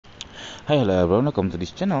Hi, hello everyone, welcome to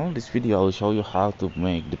this channel. This video I will show you how to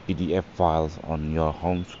make the PDF files on your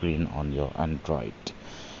home screen on your Android.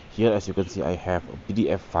 Here, as you can see, I have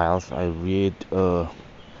PDF files. I read the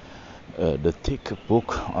thick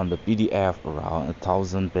book on the PDF, around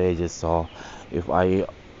 1,000 pages. So if I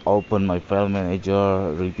open my file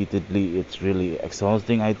manager repeatedly, it's really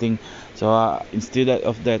exhausting, I think. So instead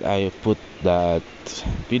of that, I put that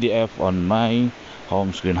PDF on my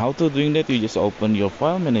home screen. How to doing that? You just open your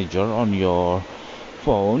file manager on your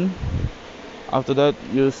phone. After that,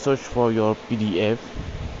 you search for your PDF.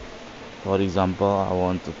 For example, I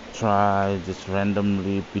want to try just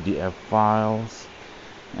randomly PDF files,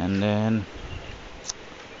 and then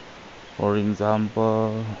for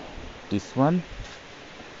example this one,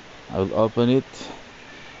 I will open it,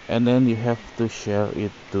 and then you have to share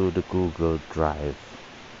it to the Google Drive.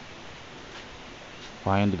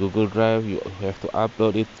 Find the Google Drive, you have to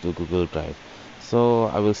upload it to Google Drive. So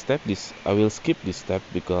I will skip this step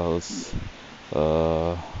because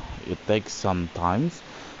uh, it takes some time.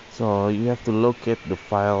 So you have to look at the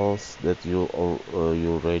files that you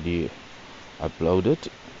already uploaded.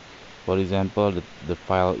 For example, the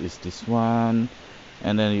file is this one,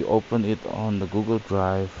 and then you open it on the Google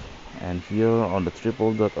Drive, and here on the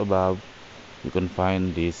triple dot above you can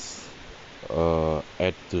find this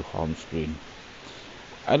add to home screen.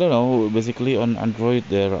 I don't know, basically on Android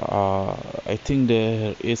I think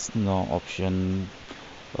there is no option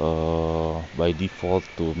by default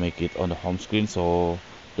to make it on the home screen. So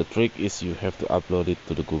the trick is you have to upload it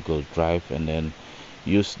to the Google Drive and then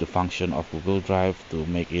use the function of Google Drive to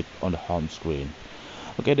make it on the home screen.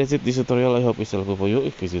 Okay, that's it, this tutorial. I hope it's helpful for you.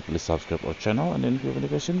 If you visit, please subscribe our channel, and then if you have any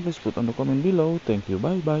question, please put on the comment below. Thank you,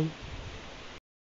 bye bye.